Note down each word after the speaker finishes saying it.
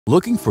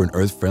Looking for an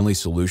earth-friendly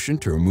solution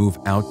to remove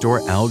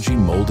outdoor algae,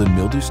 mold, and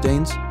mildew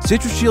stains?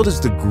 Citra-Shield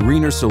is the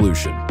greener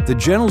solution. The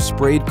gentle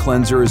sprayed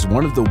cleanser is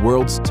one of the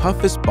world's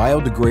toughest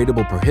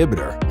biodegradable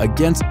prohibitor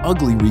against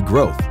ugly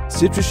regrowth.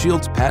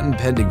 Citra-Shield's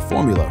patent-pending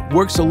formula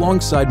works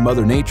alongside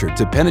Mother Nature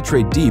to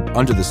penetrate deep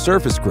under the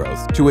surface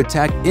growth to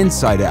attack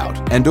inside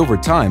out, and over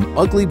time,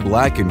 ugly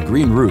black and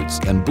green roots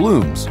and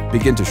blooms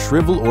begin to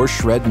shrivel or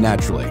shred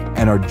naturally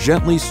and are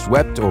gently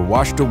swept or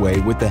washed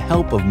away with the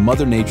help of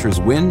Mother Nature's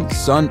wind,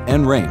 sun,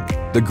 and rain.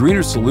 The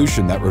greener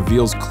solution that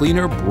reveals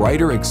cleaner,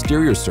 brighter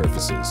exterior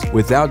surfaces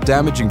without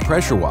damaging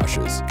pressure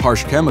washes,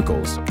 harsh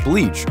chemicals,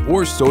 bleach,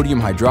 or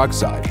sodium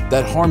hydroxide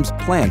that harms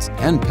plants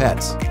and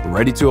pets.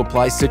 Ready to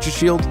apply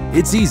Citra-Shield?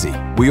 It's easy.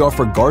 We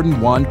offer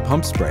garden wand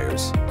pump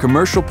sprayers,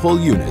 commercial pull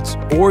units,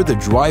 or the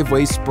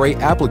driveway spray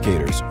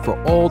applicators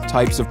for all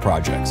types of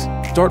projects.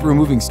 Start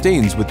removing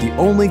stains with the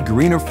only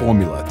greener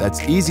formula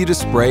that's easy to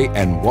spray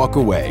and walk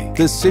away.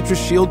 The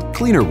Citra-Shield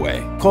Cleaner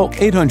Way. Call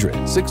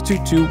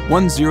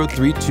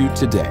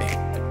 800-622-1032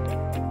 today.